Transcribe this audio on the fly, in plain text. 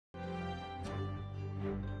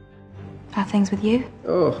How are things with you?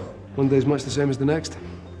 Oh, one day's much the same as the next.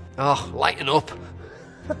 Oh, lighten up.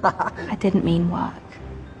 I didn't mean work.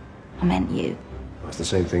 I meant you. That's the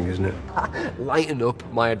same thing, isn't it? Lighten up,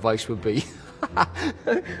 my advice would be.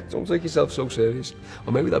 Don't take yourself so serious.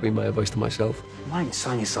 Or maybe that'd be my advice to myself. You might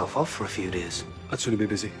sign yourself off for a few days. I'd sooner be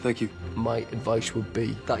busy, thank you. My advice would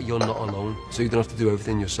be that you're not alone, so you don't have to do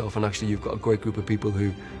everything yourself, and actually you've got a great group of people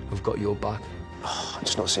who have got your back. Oh, I'm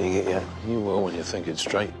just not seeing it yet. You will when you think it's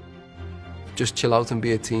straight. Just chill out and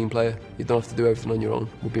be a team player. You don't have to do everything on your own,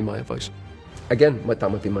 would be my advice. Again,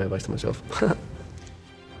 that might be my advice to myself.